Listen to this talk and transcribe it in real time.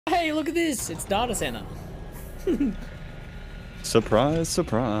Hey, look at this! It's data center. Surprise,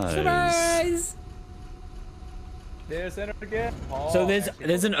 surprise. Surprise! There's it again. Oh, So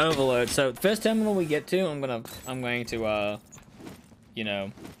there's an overload. So first terminal we get to, I'm going to you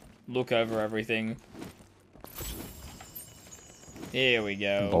know, look over everything. Here we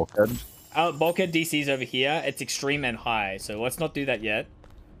go. Bulkhead. Bulkhead DC's over here. It's extreme and high, so let's not do that yet.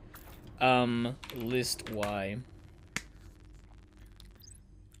 List Y.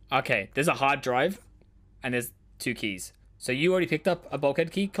 Okay, there's a hard drive, and there's 2 keys. So you already picked up a bulkhead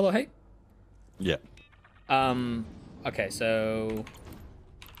key, Kalohe? Yeah. Okay, so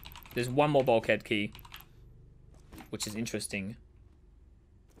there's 1 more bulkhead key, which is interesting.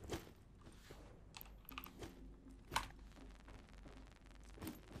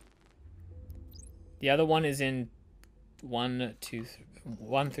 The other one is in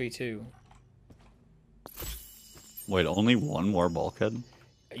 132. Wait, only 1 more bulkhead?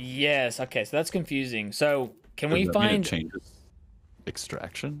 Yes. Okay, so that's confusing. So can Does we that mean find it changes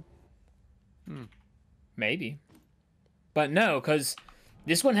extraction? maybe? But no, because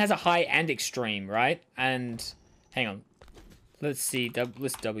this one has a high and extreme, right? And hang on, let's see.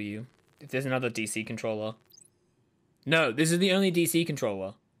 List W. If there's another DC controller. No, this is the only DC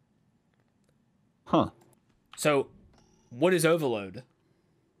controller. Huh. So, what is overload?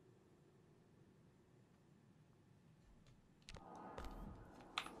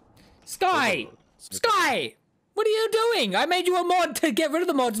 Sky! Sky! What are you doing? I made you a mod to get rid of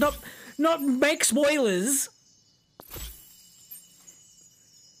the mods, not make spoilers.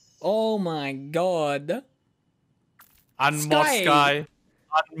 Oh my god. Unmod Sky.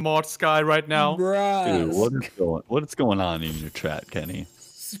 Unmod Sky right now. Bruh. Dude, what is going on in your chat, Kenny?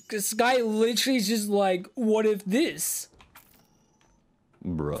 Sky literally is just like, what if this?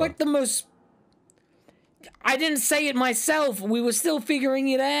 Bruh. It's like the most... I didn't say it myself. We were still figuring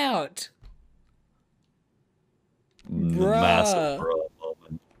it out. Massive bruh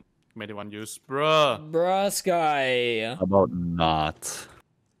moment. Made it one use. Bruh. Bruh, Sky. How about not?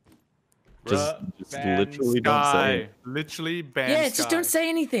 Just ban literally don't say Sky. it. Literally ban Yeah, Sky. just don't say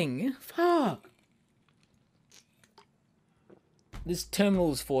anything. Fuck. This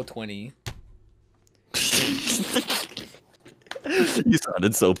terminal is 420. You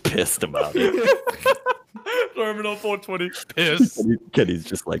sounded so pissed about it. Terminal 420. Piss. Kenny's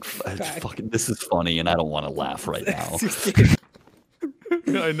just like, fucking, this is funny, and I don't want to laugh right now.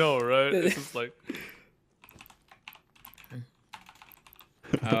 I know, right? It's just like...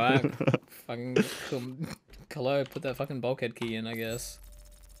 Alright. Fucking... Hello, put that fucking bulkhead key in, I guess.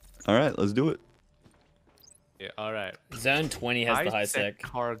 All right, let's do it. Yeah, alright. Zone 20 has the high sec.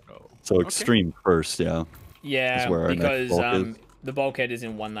 Cargo. So extreme first, yeah. Yeah, where our next because bulk is. the bulkhead is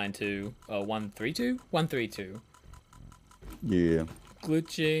in 192. 132? 132. Yeah.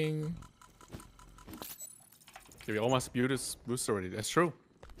 Glitching. We almost built this booster already. That's true.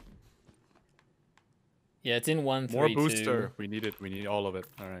 Yeah, it's in 132. More booster. We need it. We need all of it.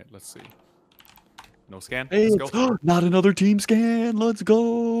 Alright, let's see. No scan. Hey, Let's go. not another team scan. Let's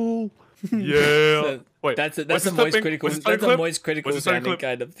go. Yeah. Wait. That's a what's the moist clipping? critical. What's the That's starting a clip? moist critical What's the starting sounding clip?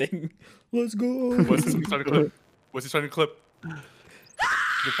 kind of thing. Let's go. What's the starting clip? What's he starting to clip?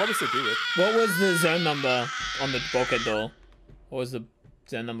 You'll probably still do it. What was the zone number on the bulkhead door? What was the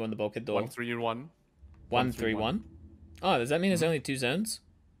zone number on the bulkhead door? 131. 131. Oh, does that mean there's only 2 zones?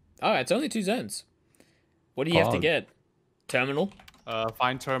 Oh, it's only 2 zones. What do you have to Pog. get? Terminal?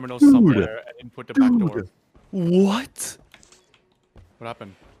 Find terminal somewhere and input the back door. What? What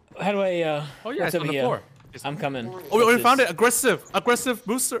happened? How do I? Oh yeah, what's it's on over the here? floor. I'm coming. Oh, we found it. Aggressive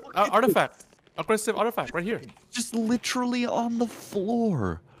booster artifact. Aggressive artifact right here. Just literally on the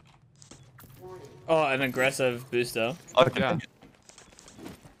floor. Oh, an aggressive booster. Okay. Yeah.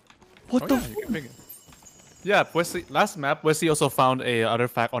 What Oh, the? yeah, you can pick it. Yeah, Wesley. Last map, Wesley also found a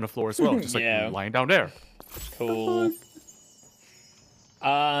artifact on the floor as well, just like Yeah. lying down there. Cool.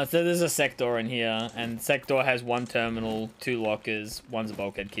 So there's a sector in here, and sector has 1 terminal, 2 lockers, 1's a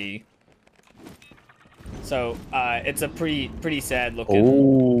bulkhead key. So it's a pretty sad looking.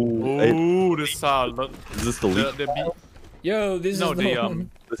 Ooh, this Is this the leak? Yo, this No, is the the,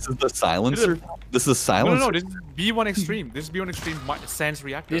 one. This is the silencer. This is silencer. no, this is B1 Extreme. This is B1 Extreme Sans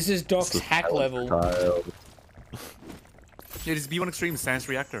Reactor. This is Doc's This is hack silencer level. tile. Yeah, this is B1 Extreme Sans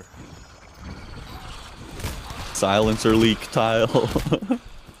Reactor. Silencer leak tile.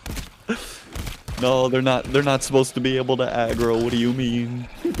 No, they're not. They're not supposed to be able to aggro. What do you mean?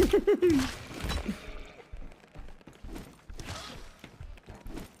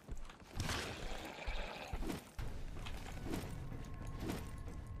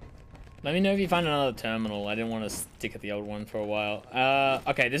 Let me know if you find another terminal. I didn't want to stick at the old one for a while.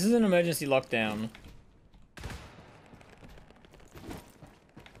 Okay, this is an emergency lockdown.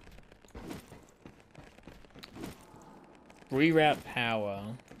 Reroute power.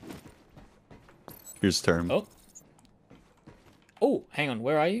 Here's term. Oh. Oh, hang on.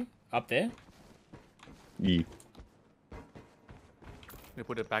 Where are you? Up there? E. We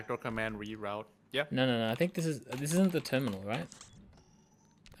put a backdoor command reroute. Yeah. No. I think this isn't the terminal, right?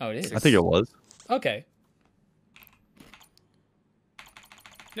 Oh, it is. I think it was. Okay.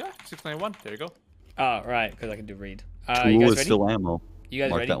 Yeah, 691. There you go. Oh, right, because I can do read. You Tool guys is ready? still ammo. You guys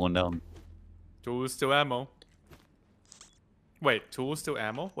Mark ready? that one down. Tool is still ammo. Wait, tool is still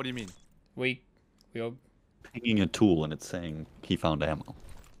ammo? What do you mean? We all... Pinging a tool and it's saying he found ammo.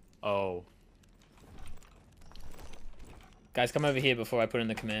 Oh. Guys, come over here before I put in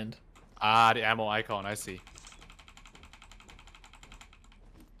the command. Ah, the ammo icon. I see.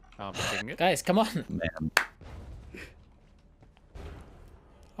 Taking it. Guys, come on. Man,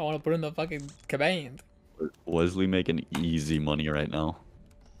 I want to put in the fucking command. Wesley making easy money right now.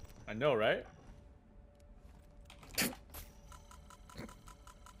 I know, right?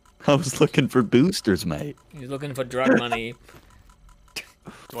 I was looking for boosters, mate. He's looking for drug money.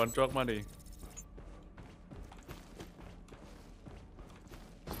 You want drug money?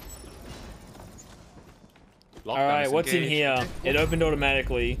 All right, what's in here? It opened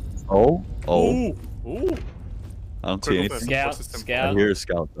automatically. Oh? Oh. Ooh! Ooh! I don't see anything. Scout, I scout. hear a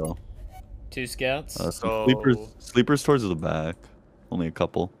scout, though. 2 scouts. So- Sleepers towards the back. Only a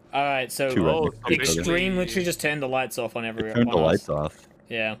couple. All right, so Two right next to each other. Extreme literally just turned the lights off on everyone. Turn the lights off.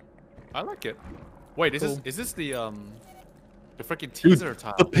 Yeah. I like it. Wait, Cool. is this the freaking teaser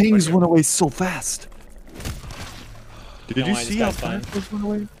tile? The pings Right went away so fast. Did Don't you worry, see this how guy's fast those went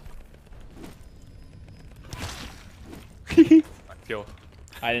away? here. Kill.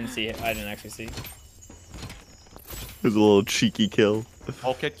 I didn't see it. I didn't actually see. It was a little cheeky kill.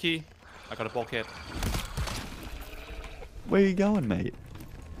 Bulkhead key. I got a bulkhead. Where you going, mate?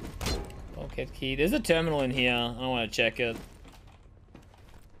 Bulkhead key. There's a terminal in here. I want to check it.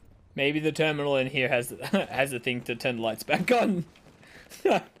 Maybe the terminal in here has has a thing to turn the lights back on.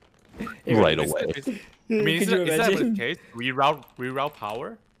 Right away. I mean, Could is you that imagine? the case? Reroute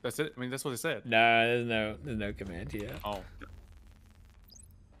power? That's it? I mean, that's what it said. No, there's no command here. Oh,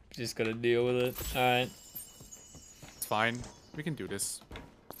 Just gotta deal with it. All right. it's fine. We can do this.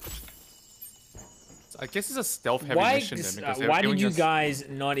 So I guess it's a stealth-heavy Why? mission then. Because they're Why did giving you us- guys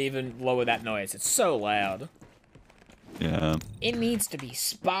not even lower that noise? It's so loud. Yeah. It needs to be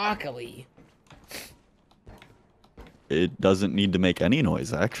sparkly. It doesn't need to make any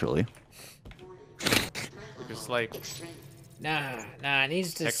noise, actually. Just like Nah, it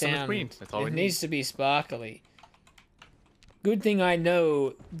needs to text on the sound. screen. That's all It we needs to be sparkly. Good thing I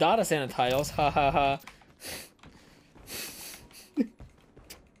know data center tiles. Ha ha ha.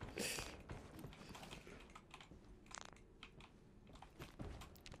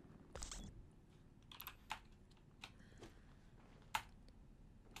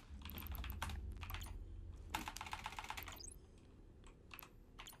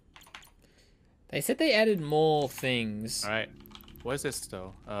 They said they added more things. All right. What is this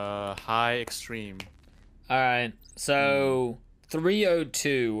though? High extreme. Alright, so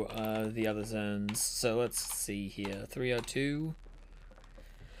 302 are the other zones. So let's see here. 302.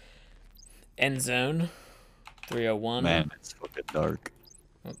 End zone. 301. Man, it's fucking dark.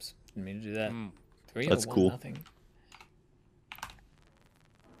 Oops, didn't mean to do that. Hmm. 301, That's cool. nothing.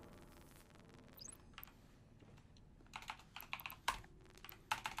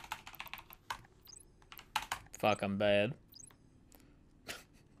 Fuck, I'm bad.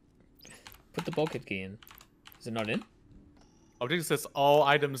 Put the bulkhead key in. Is it not in? I think it says all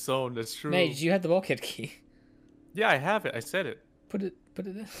items zone. That's true. Mate, you had the bulkhead key. Yeah, I have it. I said it. Put it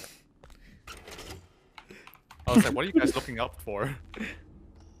in. I was like, what are you guys looking up for?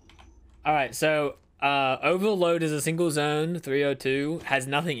 Alright, so Overload is a single zone, 302, has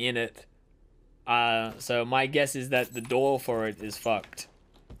nothing in it. So my guess is that the door for it is fucked.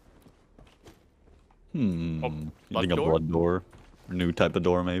 You blood think a door? blood door? A new type of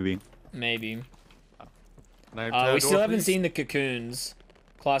door, maybe? Maybe. Can I have We the still door, haven't please? seen the cocoons.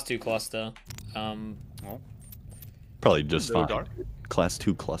 Class 2 cluster. Oh, Probably just a little fine. dark. Class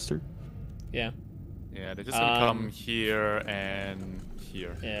 2 cluster. Yeah. Yeah, they're just gonna come here and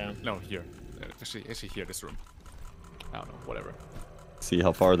here. Yeah. No, here. Actually, here, this room. I don't know, whatever. See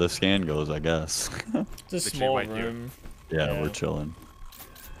how far the scan goes, I guess. It's a Literally small right here. room. Yeah, Yeah. we're chilling.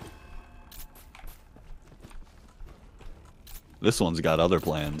 This one's got other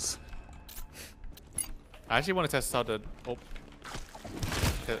plans. I actually want to test out the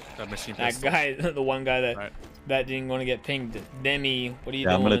machine That pistol. guy, the one guy that Right. that didn't want to get pinged. Demi, what are you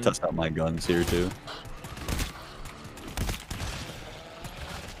Yeah, doing? I'm gonna test out my guns here too.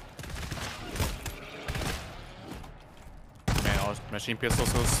 Man, our machine pistol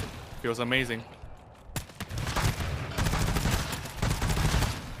feels amazing.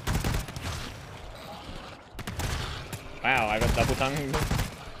 Wow, I got double tongue.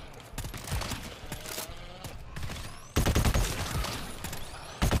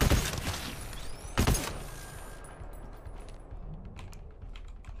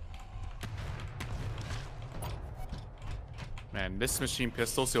 Man, this machine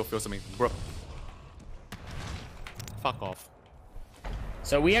pistol still feels amazing, bro. Fuck off.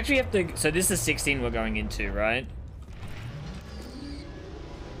 So we actually have to. So this is 16 we're going into, right?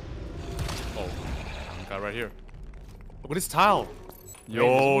 Oh, guy right here. Look at this tile.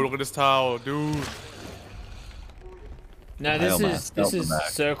 Yo, look at this tile, dude. No, Tile this mask, is out the back.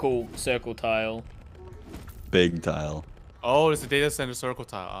 circle tile. Big tile. Oh, it's the data center circle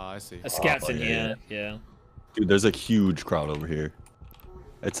tile. Ah, I see. A scout's Oh, in yeah, here. Yeah. Dude, there's a huge crowd over here.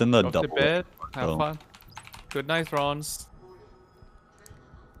 It's in the Go to double. bed. Have so- fun. Good night, Rons.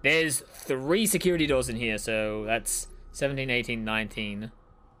 There's 3 security doors in here, so that's 17, 18, 19.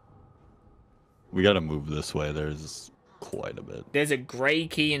 We gotta move this way. There's quite a bit. There's a gray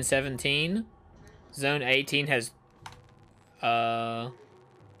key in 17. Zone 18 has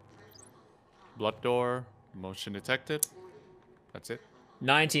Blood door. Motion detected. That's it.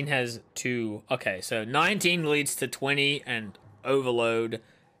 19 has 2. Okay, so 19 leads to 20 and overload.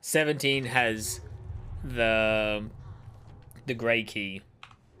 17 has the gray key.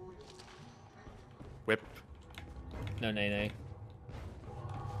 Whip. No, nay.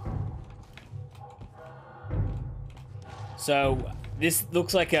 So this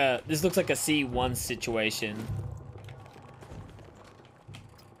looks like a C1 situation.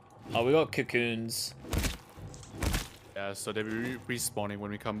 Oh, we got cocoons. Yeah, so they'll be respawning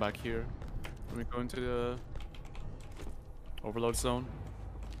when we come back here. When we go into the overload zone.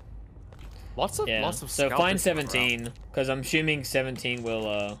 Lots of So scalpers find around. 17, because I'm assuming 17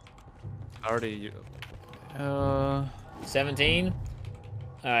 will Already. 17.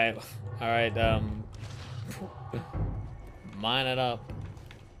 All right. Mine it up.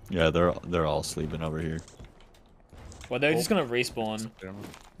 Yeah, they're all sleeping over here. Well, they're just gonna respawn. Spider-Man.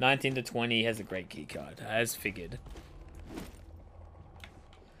 19 to 20 has a great key card, as figured.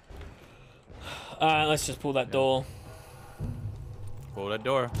 Let's just pull that door. Pull that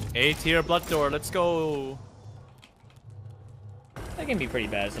door. A-tier blood door. Let's go. That can be pretty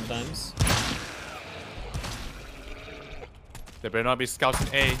bad sometimes. There better not be scouts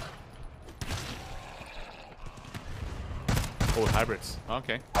in A. Oh, hybrids.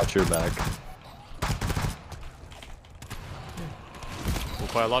 Okay. Watch your back. Well,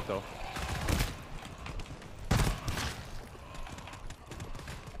 quite a lot though.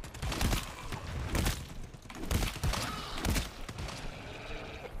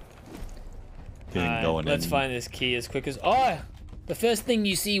 Getting going Let's in. find this key as quick as. Oh! The first thing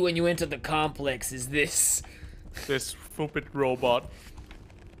you see when you enter the complex is this. This stupid robot.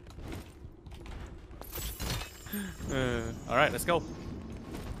 Alright, let's go.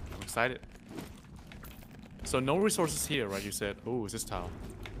 I'm excited. So no resources here, right? You said. Oh, is this tile?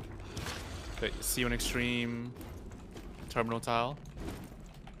 The C1 Extreme terminal tile.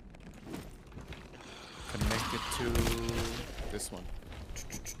 Connect it to this one.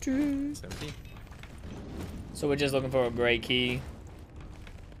 17. So we're just looking for a gray key.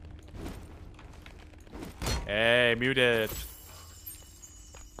 Hey, muted.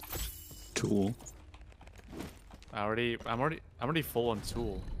 Tool. I'm already full on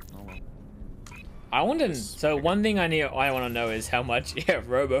tool. Oh well. I want to. So one thing I want to know is how much. Yeah,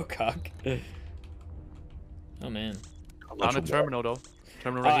 Robocock. Oh man. Found a terminal though.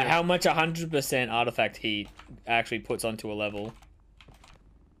 Terminal right here. How much 100% artifact heat actually puts onto a level?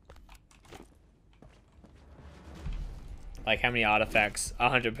 Like how many artifacts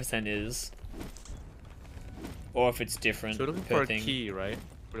 100% is, or if it's different So we're looking per for a thing. key, right?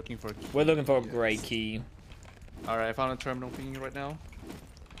 We're looking for a key. We're looking for a gray key. Alright, I found a terminal thingy right now.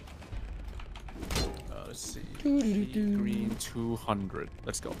 Let's see. Key green 200.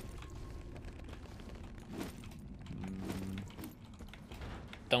 Let's go.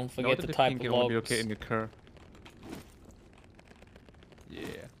 Don't Know forget that the type pink of will be logs. okay in the curve. Yeah.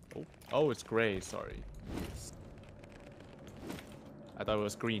 Oh, it's gray. Sorry. Yes. I thought it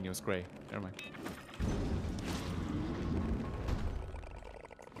was green. It was gray. Never mind.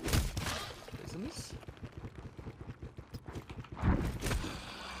 Isn't this?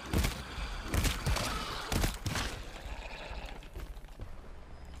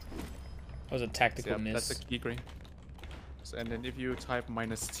 That was a tactical miss. That's a key green. So, and then if you type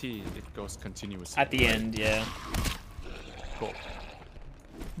 -T, it goes continuously. At the end, yeah. Cool.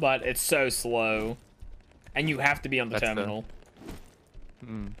 But it's so slow. And you have to be on the terminal.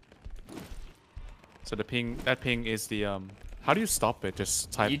 So the ping, that ping is the how do you stop it?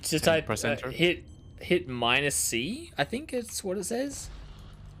 Just type. You just type press enter. hit -C. I think it's what it says.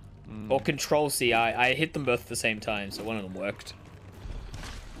 Or Control C. I hit them both at the same time, so one of them worked.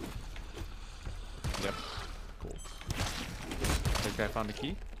 Yep. Cool. Think I found the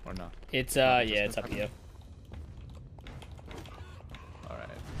key or not? It's yeah, it's up here. All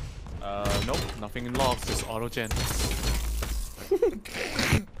right. Nope. Nothing in logs. Just auto gen.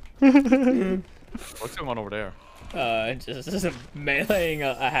 What's going on over there? Just meleeing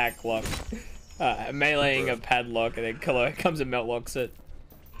a hack lock. Meleeing a padlock, and then Kalo comes and melt locks it.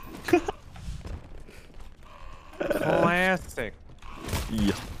 Classic.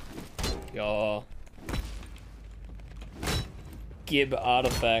 Yeah. Yo. Gib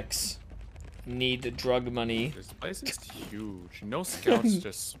artifacts. Need the drug money. This place is huge. No scouts,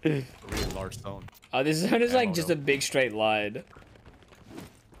 just a really large zone. Oh, this zone is like just a big straight line.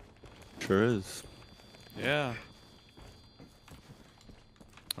 Sure is. Yeah.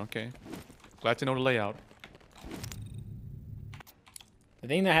 Okay. Glad to know the layout. The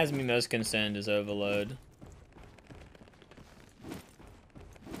thing that has me most concerned is overload.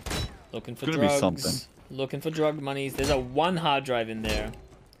 Looking for It's gonna be drugs. something. Looking for drug monies. There's a 1 hard drive in there.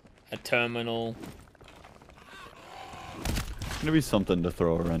 A terminal. It's gonna be something to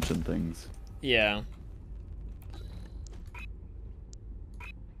throw a wrench in things. Yeah.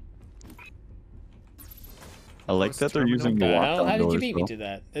 I like that they're using the How lockdown did you doors, beat me though. to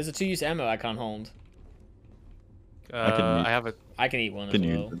that? There's a 2-use ammo I can't hold. I have a. I can eat one Can as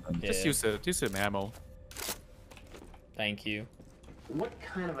you well. use it then? Yeah. Just use some ammo. Thank you. What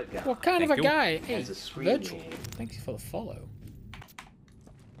kind of a guy? What kind of a Thank you. guy? Hey, Has a screen Virtual. name. Thank you for the follow.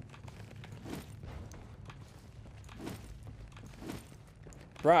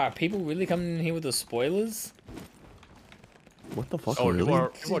 Bruh, are people really coming in here with the spoilers? What the fuck? Oh, really? you are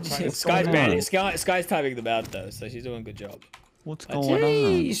trying to. Sky's going banning. on? Sky's typing them out though, so she's doing a good job. What's Oh, going on?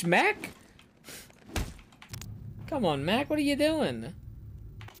 jeez, Mac. Come on, Mac. What are you doing?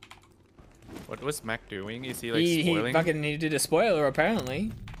 What was Mac doing? Is he like He spoiling? fucking he did a spoiler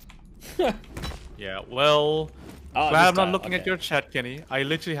apparently. Yeah. Well, Oh, glad this I'm not time, looking okay. at your chat, Kenny. I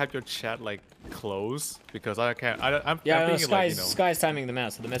literally have your chat like closed because I can't. I'm Yeah, no, thinking Sky's, like, you know. Sky's timing them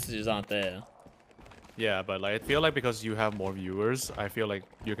out, so the messages aren't there. Yeah, but like I feel like because you have more viewers, I feel like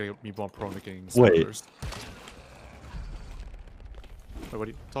you're gonna be more prone to getting Wait. spoilers. Wait, what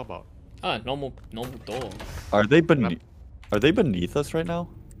are you talking about? Ah, normal door. Are they beneath us right now,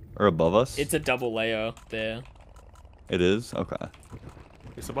 or above us? It's a double layer there. It is. Okay.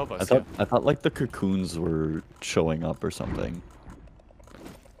 It's above us. I thought like the cocoons were showing up or something.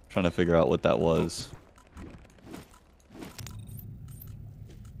 Trying to figure out what that was.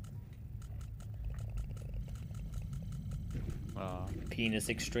 Penis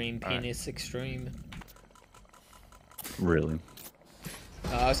extreme, penis extreme. Really?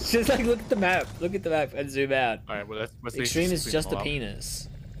 It's just like look at the map. Look at the map and zoom out. All right. Well, let's Extreme is just a a penis.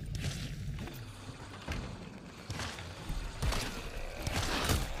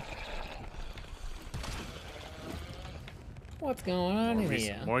 What's going on in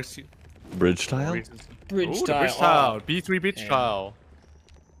here? More Bridge tile? Bridge Ooh, the tile. bridge tile. B3 bridge Yeah. tile.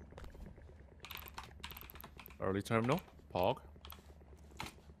 Early terminal. Pog.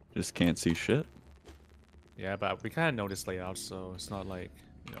 Just can't see shit. Yeah, but we kind of know this layout, so it's not like,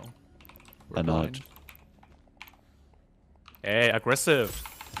 you know. we're I know. blind. Hey, aggressive.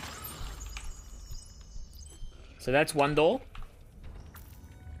 So that's one door.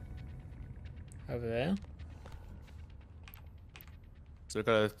 Over there. So we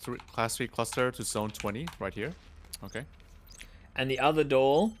got a class 3 cluster to zone 20 right here. Okay. And the other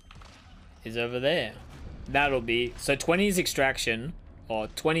door is over there. That'll be... So 20 is extraction. Or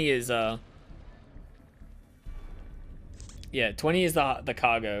 20 is... Yeah, 20 is the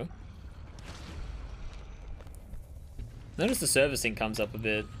cargo. Notice the servicing comes up a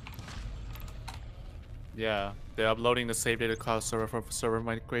bit. Yeah, they're uploading the save data cloud server for server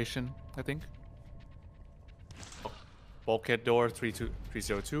migration, I think. Bulkhead door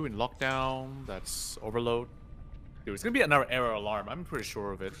 302 in lockdown. That's overload. Dude, it's gonna be another error alarm. I'm pretty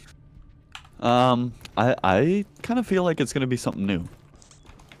sure of it. I kind of feel like it's gonna be something new.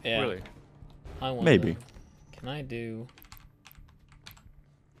 Yeah. Really? I wonder. Maybe. Can I do...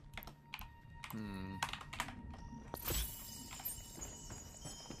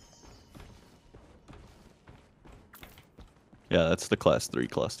 Yeah, that's the class 3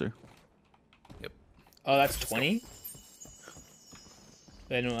 cluster. Oh, that's 20.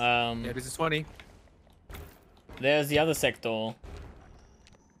 Then Yeah, this is 20. there's the other sector.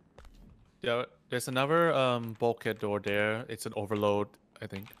 Yeah, there's another bulkhead door there. It's an overload, I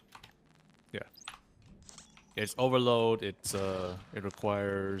think. Yeah. It's overload. It's it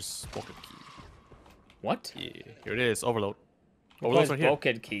requires bulkhead key. What? Yeah, here it is. Overload. Requires Overload's right here.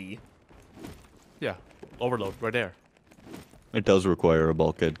 bulkhead key. Yeah, overload right there. It does require a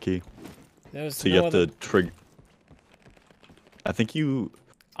bulkhead key. There's So no you have other... to trigger. I think you.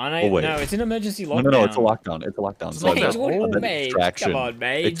 Oh, wait. no, it's an emergency No, lockdown. no, it's a lockdown. It's a lockdown. It's a So lockdown. that- Mage, that Mage, extraction. come on,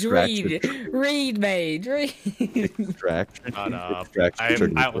 Mage, Extraction. read, Mage, read. Extraction. Shut up. Extraction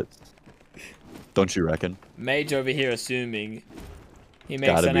triggers I it. Don't you reckon? Mage over here assuming. He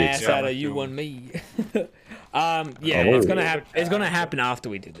makes Gotta an be ass out of extraction. you and me. Yeah, Oh. it's gonna happen. It's gonna happen after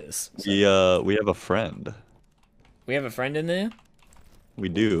we do this. So. We have a friend. We have a friend in there. We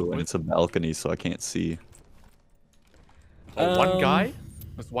do, and it's a balcony, so I can't see. Oh, one Um, guy?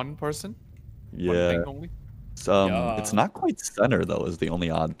 That's one person? One Yeah. thing only? It's, Yeah. it's not quite center though. Is the only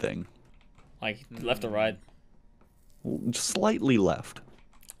odd thing. Like left or right. Just slightly left.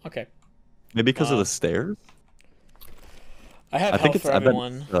 Okay. Maybe because of the stairs. I have I think health it's. for I bet.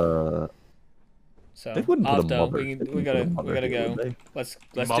 everyone. So They wouldn't put a after mother. we They we wouldn't put a gotta mother here, go. would they? Let's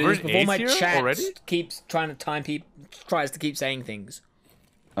do Mother this before in my A tier chat already? keeps trying to tries to keep saying things.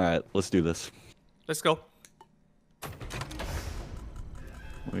 All right, let's do this. Let's go.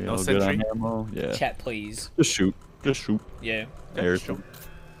 We No all good on sentry? ammo? Yeah. Chat, please. Just shoot. Just shoot. Yeah. There's sure.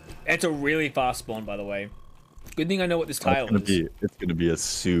 It's a really fast spawn, by the way. Good thing I know what this tile is. It's gonna be a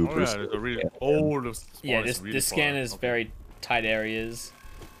super. Oh, yeah, there's a really... Oh, the spawn Yeah, is this really scan far. is Okay. very tight areas,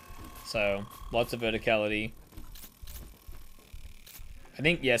 so lots of verticality. I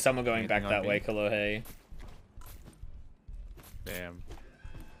think someone going back Anything that on way, me? Kalohe. Damn.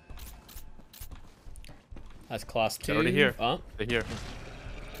 That's class 2. They're already here. Oh, They're here.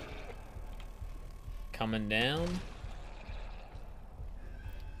 coming down.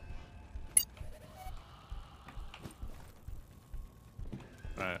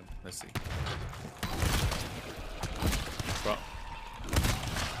 Alright, let's see. Bro.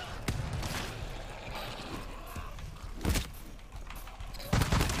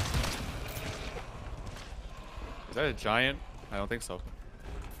 Is that a giant? I don't think so.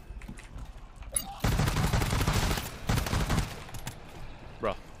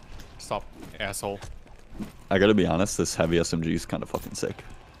 Bro, stop, asshole. I gotta be honest. This heavy SMG is kind of fucking sick.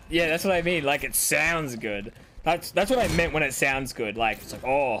 Yeah, that's what I mean. Like, it sounds good. That's what I meant when it sounds good. Like, it's like,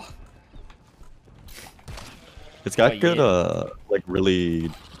 oh. It's got Oh, good, yeah. like really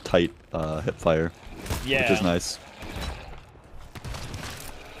tight hip fire, Yeah. which is nice.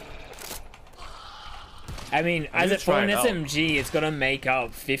 I mean, I as need it to for try an it out. SMG, it's gonna make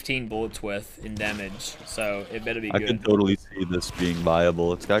up 15 bullets worth in damage, so it better be I good. could totally see this being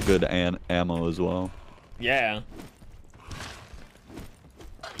viable. It's got good ammo as well. Yeah.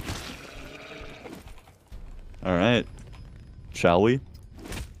 All right, shall we?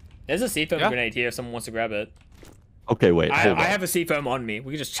 There's a C-foam Yeah. grenade here if someone wants to grab it. Okay, wait. I Hold on. have a C-foam on me.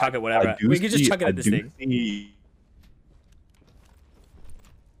 We can just chuck it I whatever. do We can just see- chuck it I at this do thing. see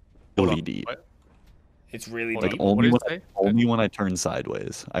Hold really on, deep. what? It's really Hold Like deep. What only did when, it say? only when I turn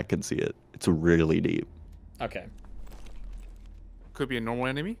sideways, I can see it. It's really deep. Okay. Could be a normal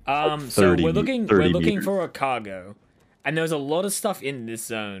enemy? So 30 we're looking 30 for a cargo. And there's a lot of stuff in this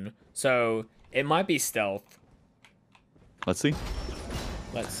zone. So it might be stealth. Let's see.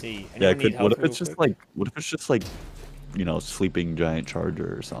 Let's see. Yeah, Anyone it need could. What help if it's real just quick? like? What if it's just like, you know, sleeping giant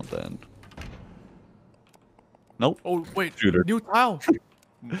charger or something? Nope. Oh, wait. Shooter. New tile.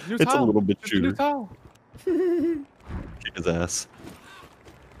 New It's a tile. little bit It's a new shooter. tile. Kick his ass.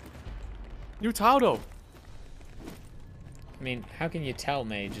 New tile, though. I mean, how can you tell,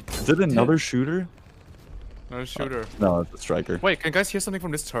 Mage? Is it another shooter? No shooter. No, it's a striker. Wait, can you guys hear something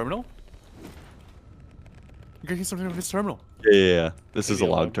from this terminal? You can hear something from this terminal. Yeah. This is a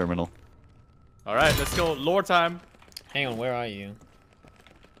Maybe a log log. terminal. Alright, let's go. Lore time. Hang on, where are you?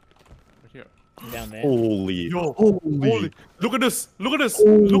 Right here. I'm down there. Holy. Yo, Holy. Look at this. Look at this.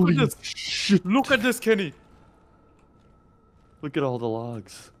 Look Holy at this. shit. Look at this, Kenny. Look at all the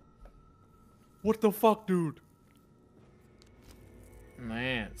logs. What the fuck, dude?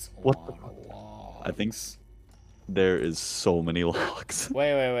 Man, it's a What lot of logs. I think there is so many logs.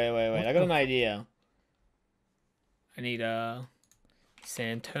 Wait. I got an idea. I need a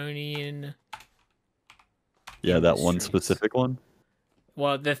Santonian. Yeah, that one Industries. specific one.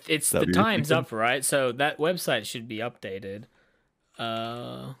 Well, the That the what you're time's thinking? up, right? So that website should be updated.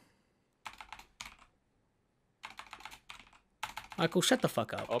 Michael, shut the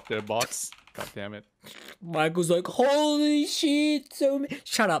fuck up. Up there, bots. God damn it. Michael's like, holy shit,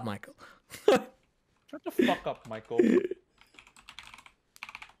 shut up, Michael. Shut the fuck up, Michael.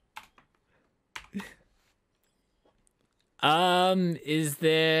 Is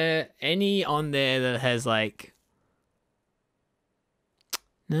there any on there that has like...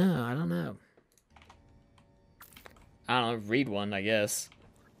 No, I don't know. I don't know, read one, I guess.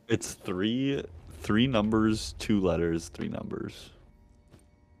 It's three numbers, 2 letters, 3 numbers.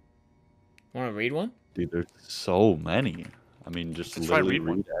 Want to read one? Dude, there's so many. I mean, just Let's try literally read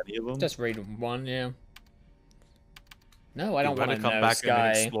one. read any of them. Just read one, yeah. No, I don't We're want to gonna come know, back and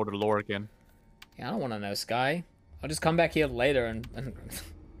then Sky. explore the lore again. Yeah, I don't want to know, Sky. I'll just come back here later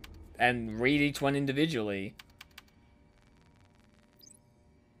and read each one individually.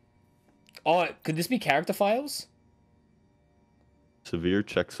 Oh, could this be character files? Severe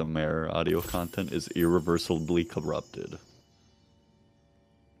checksum error. Audio content is irreversibly corrupted.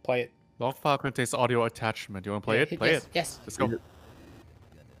 Play it. Log file contains audio attachment. You want to play it? Play yes, it. Yes. Let's go.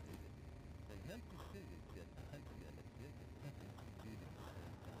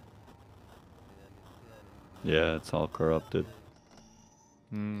 Yeah, it's all corrupted.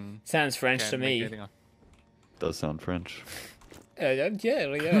 Sounds French Can't to make me. anything up. Does sound French. Yeah.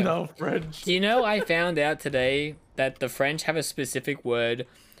 No French. Do you know I found out today that the French have a specific word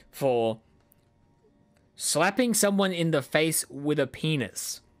for slapping someone in the face with a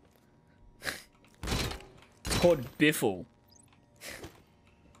penis? It's called biffle.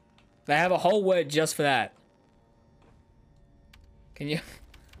 They have a whole word just for that. Can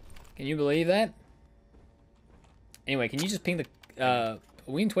you believe that? Anyway, can you just ping the are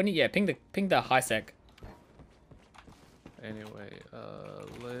we in 20? Yeah, ping the high sec. Anyway,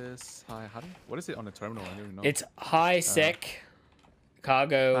 list. Hi, what is it on the terminal? I don't even know. It's high sec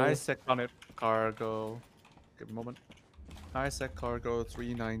cargo. High sec on it. Cargo. Give me a moment. High sec cargo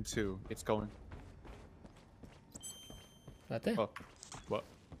 392. It's going. Right there. Oh, what?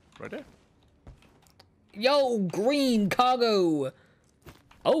 Right there. Yo, green cargo.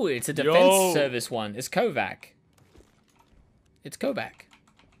 Oh, it's a defense Yo. service one. It's Kovac. It's Kovac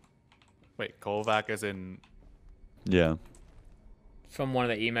Wait, Kovac is in. Yeah. from one of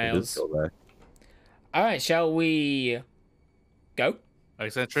the It is emails. still there. All right, shall we go?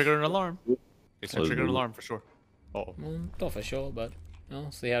 It's gonna trigger an alarm. It's gonna Let's trigger an do it. alarm for sure. Oh, Not for sure, but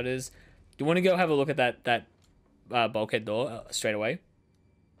I'll see how it is. Do you want to go have a look at that bulkhead door straight away?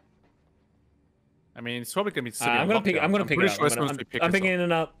 I mean, it's probably gonna be. I'm gonna pick. I'm gonna pick it up. I'm picking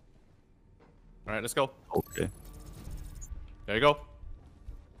it up. All right, let's go. Okay. There you go.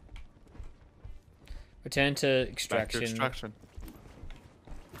 Return to Back to extraction. extraction.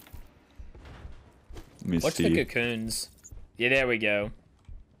 Let me What's see. the cocoons? Yeah, there we go.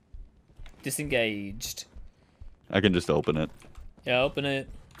 Disengaged. I can just open it. Yeah, open it.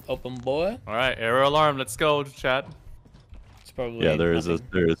 Open, boy. All right, error alarm. Let's go, chat. It's probably Yeah, there is nothing.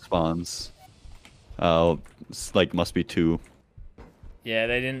 there is spawns. It's like must be 2. Yeah,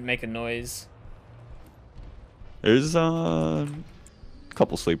 they didn't make a noise. There's a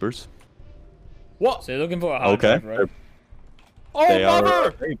couple sleepers. What? So you're looking for a hard Okay. drive, right? Oh, They are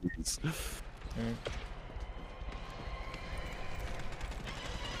mother! babies.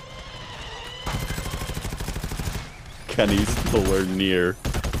 Kenny's nowhere near.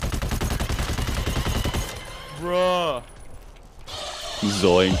 Bruh.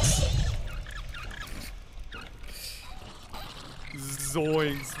 Zoinks.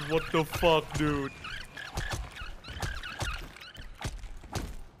 Zoinks. What the fuck, dude?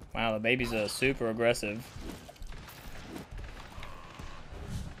 Wow, the babies are super aggressive.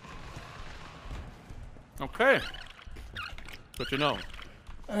 Okay. Good to know.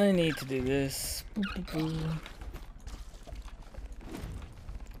 I need to do this. Boop, boop, boop.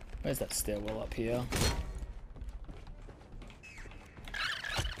 Where's that stairwell up here?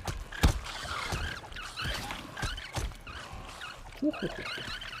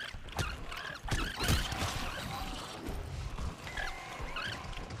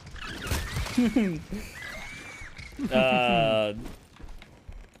 uh,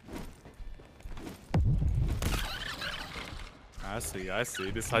 I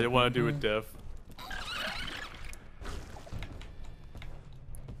see. This is how you want to do it, Dev.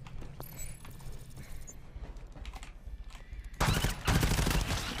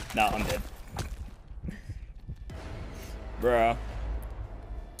 no, I'm dead. Bruh.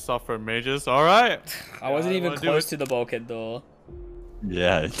 Software mages. All right. I wasn't I even wanna do close it. to the bulkhead door.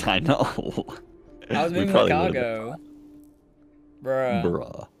 Yeah, I know. I was We moving my probably would've- cargo. Bruh.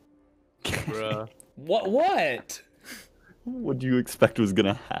 Bruh. Bruh. What? What do you expect was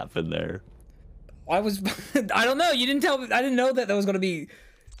gonna happen there? I was... I don't know. You didn't tell me. I didn't know that there was going to be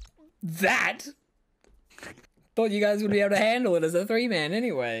That? Thought you guys would be able to handle it as a 3-man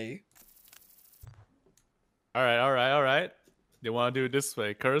anyway. All right, all right, all right. You want to do it this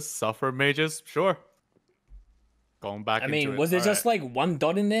way? Curse, suffer, mages, sure. Going back. I mean, into it. was there All just right. like one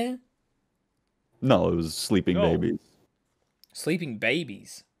dot in there? No, it was sleeping No. babies. Sleeping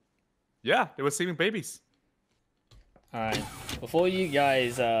babies. Yeah, they were saving babies. Alright. Before you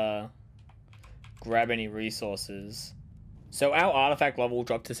guys grab any resources. So our artifact level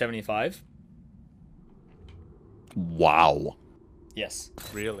dropped to 75. Wow. Yes.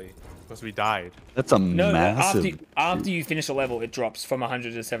 Really? Because we died. That's a No, massive. after you finish a level, it drops from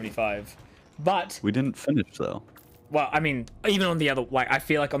 100 to 75. But, We didn't finish though. well, I mean, even on the other, like, I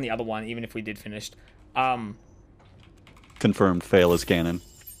feel like on the other one, even if we did finish, Confirmed. Fail is canon.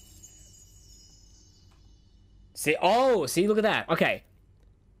 see, look at that. Okay.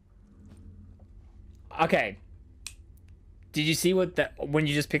 Okay. Did you see what that, when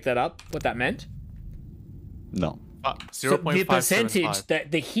you just picked that up, what that meant? No. So the 0.575. percentage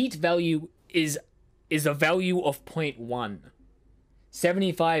that the heat value is a value of 0.1.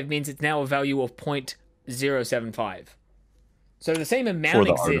 75 means it's now a value of 0.075. So the same amount For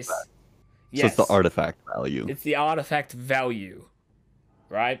the exists. artifact. Yes. So it's the artifact value. It's the artifact value,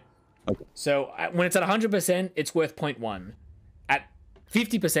 right? Okay. So when it's at 100%, it's worth 0.1. At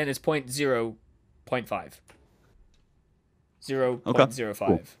 50%, it's 0.5. 0.05.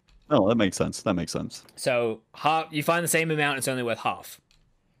 Cool. No, that makes sense. That makes sense. So half, you find the same amount, it's only worth half.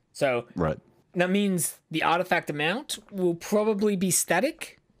 So Right. that means the artifact amount will probably be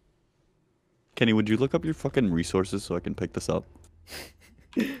static. Kenny, would you look up your fucking resources so I can pick this up?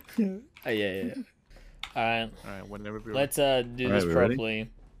 Oh, yeah. Alright, All right, whenever we're let's do Alright, this we ready? properly.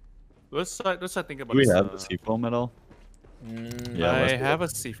 let's think about Do we this. have the seafoam at all? Yeah, I let's have a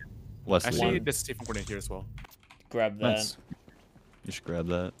seafoam. Let's Actually, do there's seafoam grenade here as well. Grab that. Nice. You should grab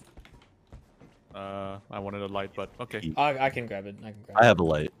that. I wanted a light, but okay. I can grab it. I have a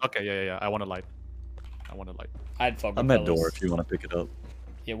light. Okay, yeah. I want a light. I want a light. I had fog I'm at repellers. door if you want to pick it up.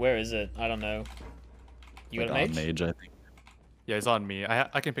 Yeah, where is it? I don't know. You got a Like mage? on mage, I think. Yeah, it's on me.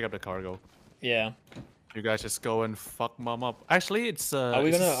 I can pick up the cargo. Yeah. You guys just go and fuck mom up. Actually, it's Are we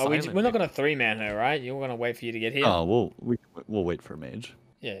it's gonna? a We're silent not game. gonna 3-man her, right? You're gonna wait for you to get here. Oh, we'll wait for mage.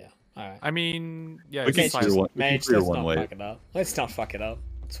 Yeah. All right. I mean, yeah, We it's can a clear silent. one. We can Mage, clear let's one not way. fuck it up. Let's not fuck it up.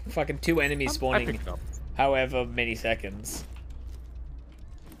 It's fucking 2 enemies I spawning, picked it up. however many seconds.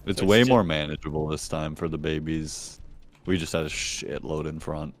 It's So way it's more manageable this time for the babies. We just had a shitload in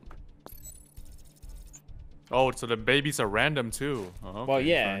front. Oh, so the babies are random too. Oh, okay, Well, fair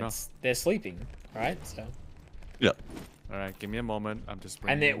yeah, enough. they're sleeping, right? So, Yeah. All right, give me a moment. I'm just. and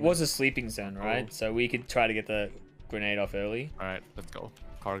bringing it them was a sleeping zone, right? Oh. So we could try to get the grenade off early. in. All right, let's go.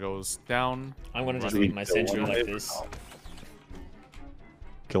 Cargo's down. I'm gonna just Running. leave my sentry like this.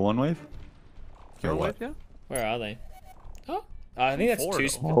 Kill one wave? Kill what? Yeah. Where are they? Oh, I think that's 4 two.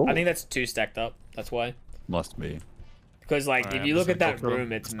 though. I think that's 2 stacked up. That's why. Must be. Because like, Alright, if I'm you just look at gonna that go for them.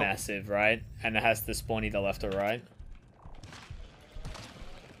 room, it's Let's go. massive, right? And it has the spawn either left or right.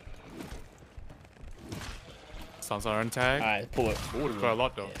 Sounds are untagged. Alright, pull it. Oh, it's quite a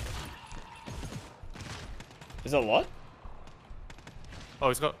lot though. Is it a lot? Oh,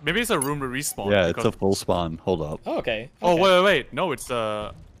 it's got. Maybe it's a room to respawn. Yeah, it's a because- full spawn. Hold up. Oh, okay. Oh okay. wait. No, it's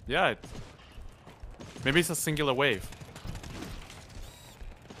yeah. Maybe it's a singular wave.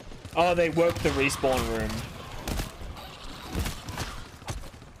 Oh, they worked the respawn room.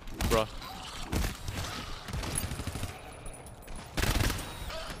 Bruh.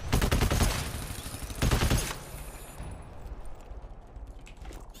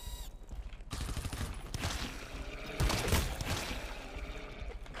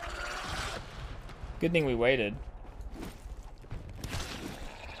 Good thing we waited.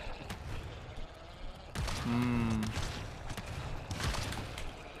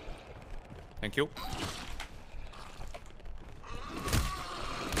 Thank you.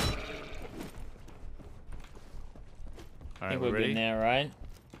 I Alright, think we're we're good ready. now, right?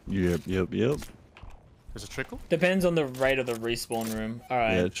 Yep. There's a trickle. Depends on the rate of the respawn room.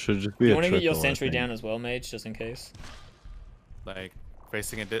 Alright. Yeah, it should just be you a want to get your trickle, I sentry think. down as well, mage, just in case? Like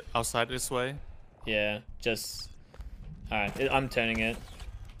facing it outside this way. Yeah, just... Alright, I'm turning it.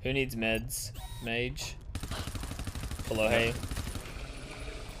 Who needs meds? Mage? Kolohe?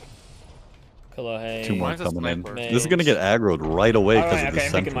 Kolohe? Two more Mine's a coming in. sniper. This is gonna get aggroed right away because Alright, of the okay,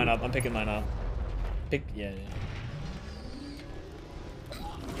 I'm picking sentry. mine up. I'm picking mine up. Yeah.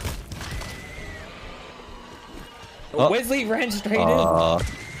 Oh. Wesley ran straight in.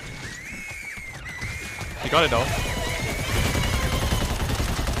 You got it though.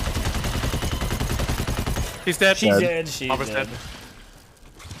 He's dead. She's dead. She's Harvest dead. dead.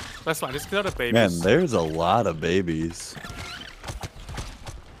 That's fine. Just kill the babies. Man, there's a lot of babies.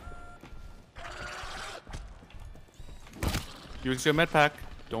 Use your med pack.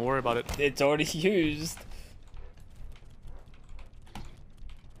 Don't worry about it. It's already used.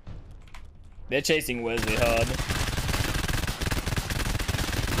 They're chasing Wesley hard.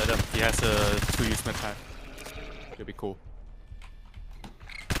 Let him. He has a 2-use med pack. It'll be cool.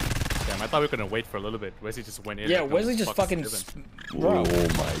 Damn, I thought we were gonna wait for a little bit. Wesley just went in. Yeah, like, Wesley just fucking. Bro. Oh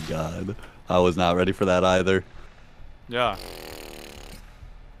my god. I was not ready for that either. Yeah.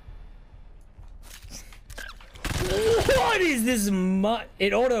 What is this?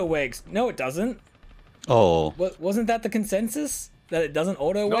 It auto wakes. No, it doesn't. Oh, Wasn't that the consensus? That it doesn't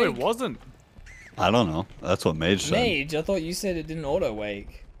auto wake? No, it wasn't. I don't know. That's what Mage said. Mage, I thought you said it didn't auto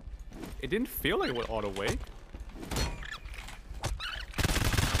wake. It didn't feel like it would auto wake.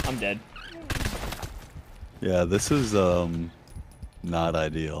 I'm dead. Yeah, this is not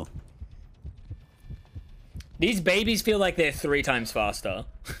ideal. These babies feel like they're 3 times faster.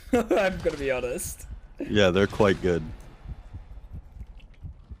 I'm gonna be honest. Yeah, they're quite good.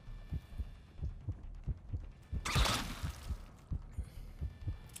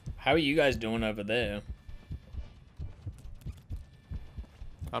 How are you guys doing over there?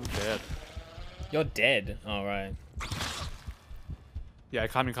 I'm dead. You're dead. All right. Yeah,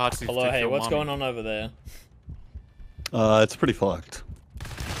 kamikaze. Hello, hey, what's going on over there? It's pretty fucked.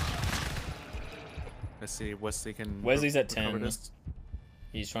 Let's see. Wesley can. Wesley's at recover 10. this.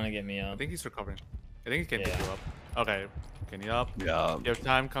 He's trying to get me I up. think he's recovering. I think he can pick Yeah. you up. Okay, can you up? Yeah, You have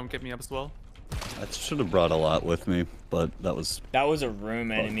time? Come get me up as well. I should have brought a lot with me, but that was... That was a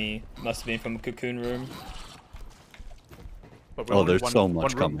room enemy. Must have been from a cocoon room. But we're Oh, only there's so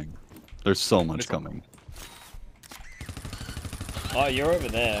much one room. coming. There's so much This one. coming. Oh, you're over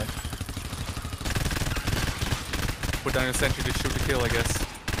there. Put down your sentry to shoot to kill, I guess.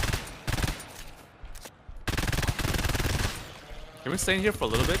 Can we stay in here for a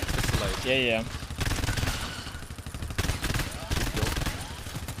little bit? Just to like. Yeah, yeah. Kill.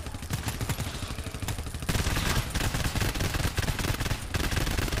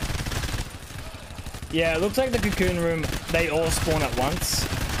 Yeah, it looks like the cocoon room, they all spawn at once.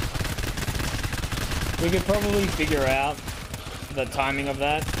 We could probably figure out the timing of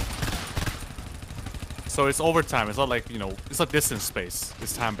that. So it's overtime. It's not like, you know, it's not distance space.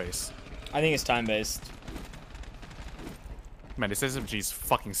 It's time based. I think it's time-based. Man, this SMG is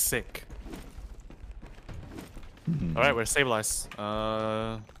fucking sick. Alright, we're stabilized.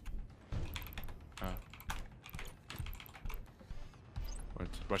 We're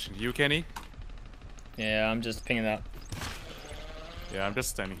rushing to you, Kenny. Yeah, I'm just pinging that. Yeah, I'm just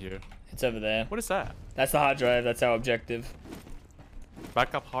standing here. It's over there. What is that? That's the hard drive. That's our objective.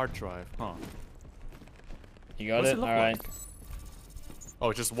 Backup hard drive. Huh. You got What does it? it look All right. like? Oh,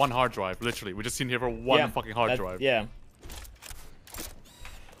 it's just one hard drive. Literally, we're just in here for one Yeah, fucking hard that- drive. Yeah.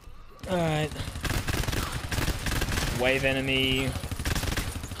 All right. Wave enemy.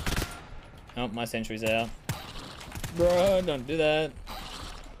 Oh, my sentry's out. Bro, don't do that.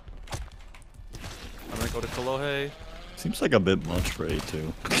 I'm gonna go to Kolohe. Seems like a bit much for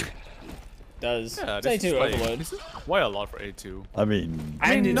A2. Does. Yeah, Say this is to like, overload. this is quite a lot for A2. I mean...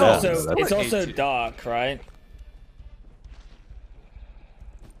 And it's no, also that's it's what also 80. dark, right?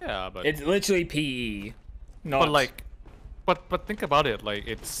 Yeah, but It's literally PE. Not like, but think about it. Like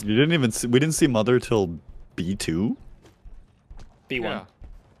it's You didn't even see... We didn't see Mother till B2? B1. yeah,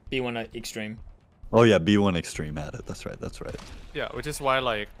 B1 extreme. Oh yeah, B1 Extreme had it. That's right, that's right. yeah, which is why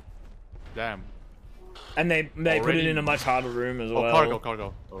like, damn. And they put it Already- in a much harder room as Oh, well.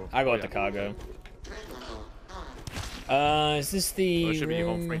 cargo. Oh, I got yeah. the cargo. Is this the Oh, it should be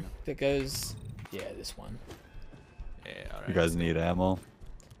home room free now. that goes? Yeah, this one. Yeah, alright. You guys need ammo?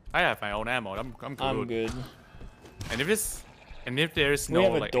 I have my own ammo. I'm good. I'm good. And if there's no We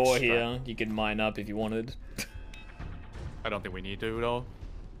have a like door extra- here. You could mine up if you wanted. I don't think we need to though.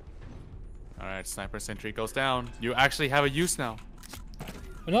 Alright, sniper sentry goes down. You actually have a use now.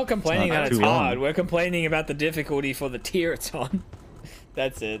 We're not complaining not that it's too long. hard. We're complaining about the difficulty for the tier it's on.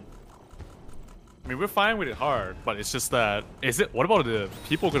 That's it. I mean, we're fine with it hard, but it's just that. What about the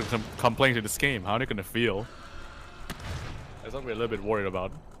people gonna complain to this game? How are they gonna feel? That's what we're a little bit worried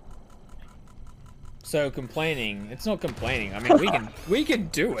about. So complaining, it's not complaining. I mean, we can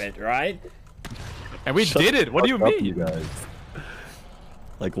do it, right? And we Shut did the it. What do you fuck up, mean? guys?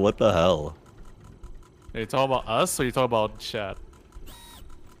 Like, what the hell? Are you talking about us or you talking about chat?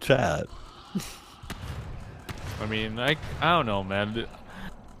 Chat. I mean, I don't know, man.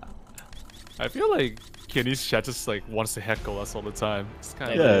 I feel like Kenny's chat just like wants to heckle us all the time. It's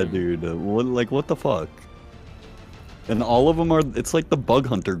kind of Yeah, dude. What the fuck? And all of them are, it's like the bug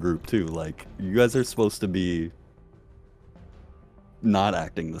hunter group too. Like, you guys are supposed to be not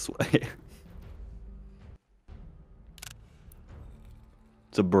acting this way.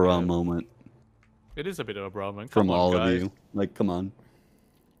 It's a bra Yeah. moment It is a bit of a problem. from Come on, all guys. of you. Like, come on.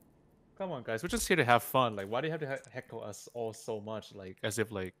 Come on, guys. We're just here to have fun. Like, why do you have to heckle us all so much? Like, as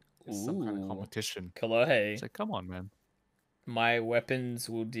if like it's some kind of Ooh. competition. Kalohe. It's like, come on, man. My weapons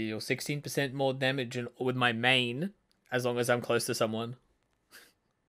will deal 16% more damage with my main as long as I'm close to someone.